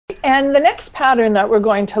And the next pattern that we're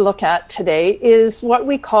going to look at today is what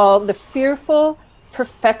we call the fearful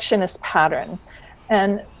perfectionist pattern.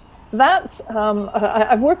 And that's,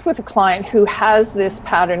 I've worked with a client who has this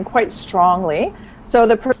pattern quite strongly. So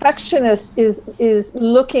the perfectionist is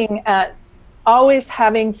looking at always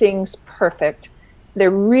having things perfect.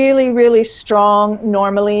 They're really, really strong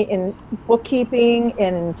normally in bookkeeping,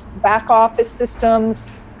 in back office systems,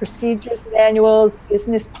 procedures manuals,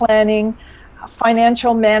 business planning,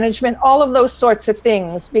 financial management, all of those sorts of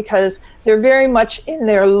things, because they're very much in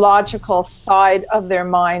their logical side of their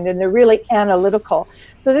mind and they're really analytical.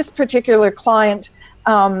 So this particular client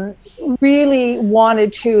really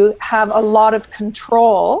wanted to have a lot of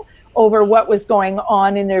control over what was going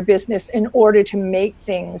on in their business in order to make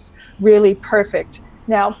things really perfect.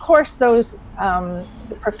 Now, of course, the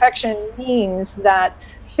perfection means that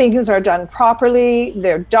things are done properly,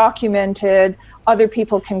 they're documented, other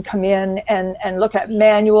people can come in and look at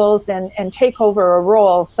manuals and take over a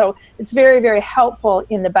role. So it's very, very helpful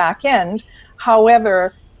in the back end.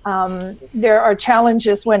 However, there are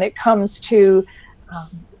challenges when it comes to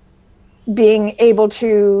being able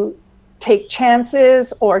to take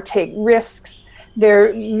chances or take risks.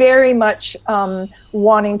 They're very much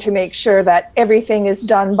wanting to make sure that everything is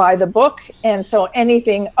done by the book. And so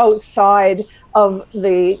anything outside of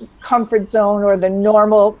the comfort zone or the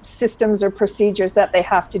normal systems or procedures that they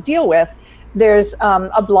have to deal with, there's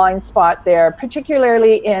a blind spot there,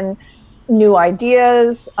 particularly in new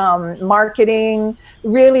ideas, marketing,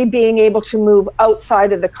 really being able to move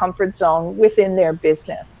outside of the comfort zone within their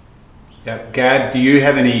business. Yeah. Gab, do you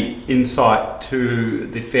have any insight to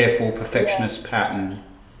the fearful perfectionist pattern?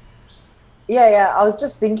 Yeah, I was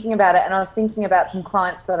just thinking about it, and I was thinking about some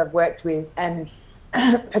clients that I've worked with, and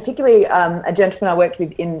particularly a gentleman I worked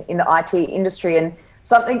with in the IT industry. And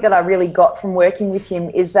something that I really got from working with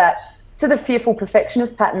him is that to the fearful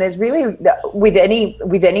perfectionist pattern, there's really, with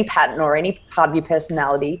any pattern or any part of your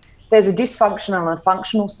personality, there's a dysfunctional and a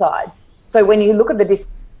functional side. So when you look at the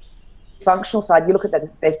dysfunctional side, you look at that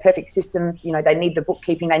there's perfect systems, you know, they need the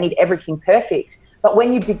bookkeeping, they need everything perfect. But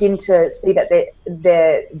when you begin to see that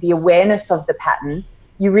the awareness of the pattern,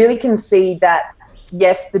 you really can see that,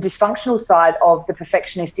 yes, the dysfunctional side of the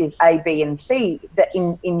perfectionist is A, B, and C that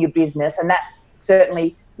in your business. And that's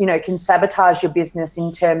certainly, you know, can sabotage your business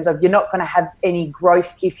in terms of you're not going to have any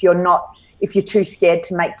growth if you're too scared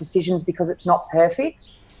to make decisions because it's not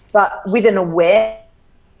perfect. But with an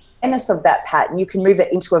awareness of that pattern, you can move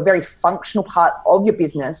it into a very functional part of your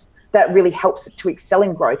business that really helps it to excel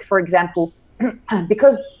in growth. For example,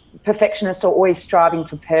 because perfectionists are always striving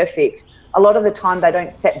for perfect, a lot of the time they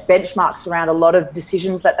don't set benchmarks around a lot of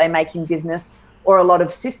decisions that they make in business or a lot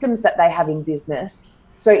of systems that they have in business.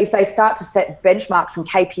 So if they start to set benchmarks and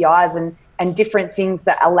KPIs and different things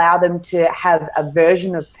that allow them to have a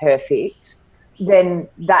version of perfect, then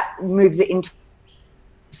that moves it into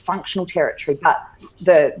functional territory. But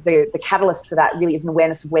the catalyst for that really is an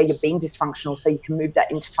awareness of where you're being dysfunctional, so you can move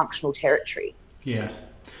that into functional territory. Yeah.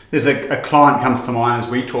 There's a client comes to mind as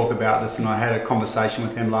we talk about this, and I had a conversation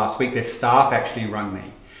with them last week. Their staff actually rang me.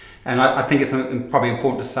 And I think it's probably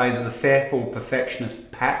important to say that the fearful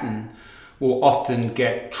perfectionist pattern will often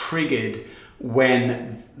get triggered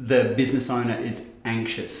when the business owner is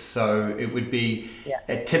anxious. So it would be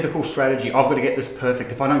a typical strategy. I've got to get this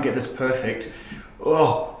perfect. If I don't get this perfect,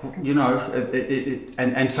 and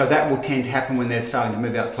so that will tend to happen when they're starting to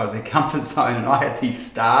move outside of their comfort zone. And I had these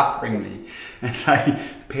staff ring me and say,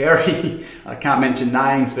 Perry, I can't mention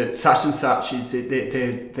names, but such and such,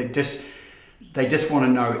 they just want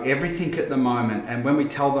to know everything at the moment. And when we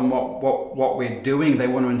tell them what we're doing, they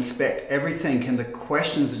want to inspect everything. And the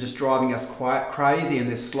questions are just driving us quite crazy, and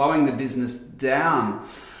they're slowing the business down.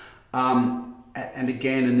 And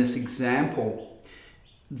again, in this example,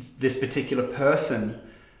 this particular person,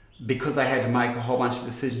 because they had to make a whole bunch of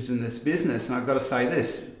decisions in this business, and I've got to say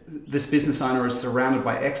this business owner is surrounded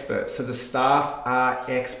by experts, so the staff are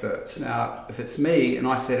experts. Now, if it's me and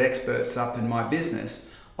I set experts up in my business,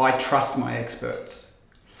 I trust my experts.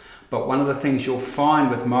 But one of the things you'll find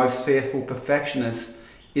with most fearful perfectionists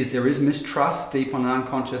is there is mistrust deep on an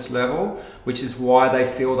unconscious level, which is why they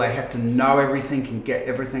feel they have to know everything and get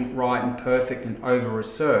everything right and perfect and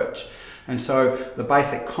over-research. And so the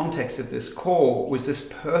basic context of this call was this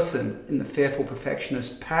person in the fearful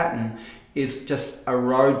perfectionist pattern is just a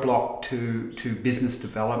roadblock to business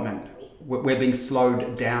development. We're being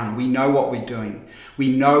slowed down. We know what we're doing.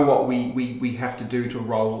 We know what we have to do to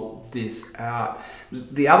roll this out.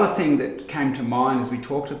 The other thing that came to mind as we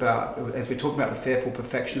talked about the fearful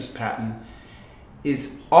perfectionist pattern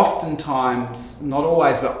is oftentimes, not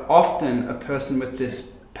always, but often a person with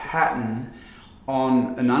this pattern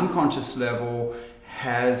on an unconscious level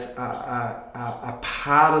has a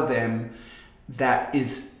part of them that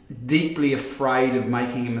is deeply afraid of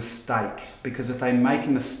making a mistake, because if they make a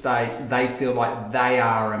mistake, they feel like they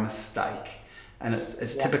are a mistake. And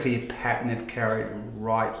it's typically a pattern they've carried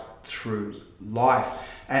right through life,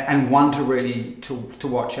 and one to really to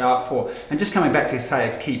watch out for. And just coming back to,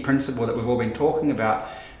 say, a key principle that we've all been talking about,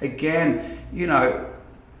 again, you know,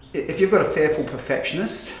 if you've got a fearful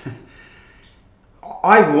perfectionist,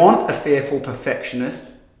 I want a fearful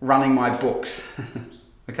perfectionist running my books.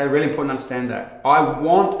 Okay, really important to understand that. I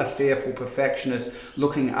want a fearful perfectionist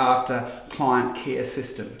looking after client care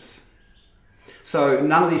systems. So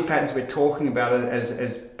none of these patterns we're talking about,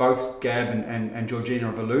 as both Gab and Georgina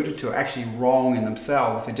have alluded to, are actually wrong in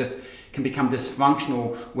themselves. They just can become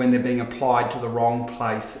dysfunctional when they're being applied to the wrong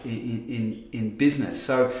place in business.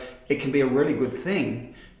 So it can be a really good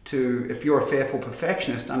thing to, if you're a fearful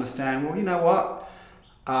perfectionist, understand, well, you know what?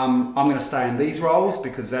 I'm going to stay in these roles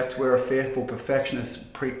because that's where a fearful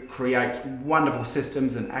perfectionist creates wonderful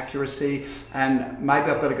systems and accuracy, and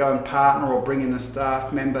maybe I've got to go and partner or bring in a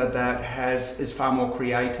staff member that is far more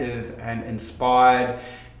creative and inspired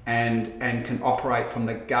and can operate from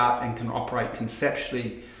the gut and can operate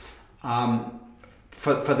conceptually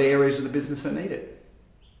for the areas of the business that need it.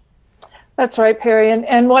 That's right, Perry.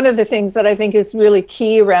 And one of the things that I think is really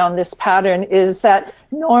key around this pattern is that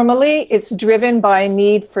normally it's driven by a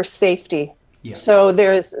need for safety. Yeah. So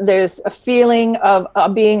there's a feeling of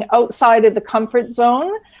being outside of the comfort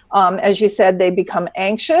zone. As you said, they become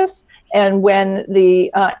anxious. And when the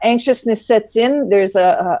anxiousness sets in, there's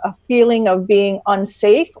a feeling of being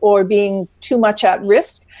unsafe or being too much at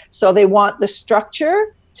risk. So they want the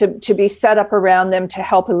structure to be set up around them to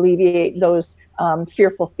help alleviate those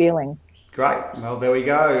fearful feelings. Great. Well, there we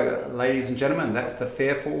go. Ladies and gentlemen, that's the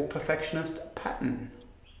fearful perfectionist pattern.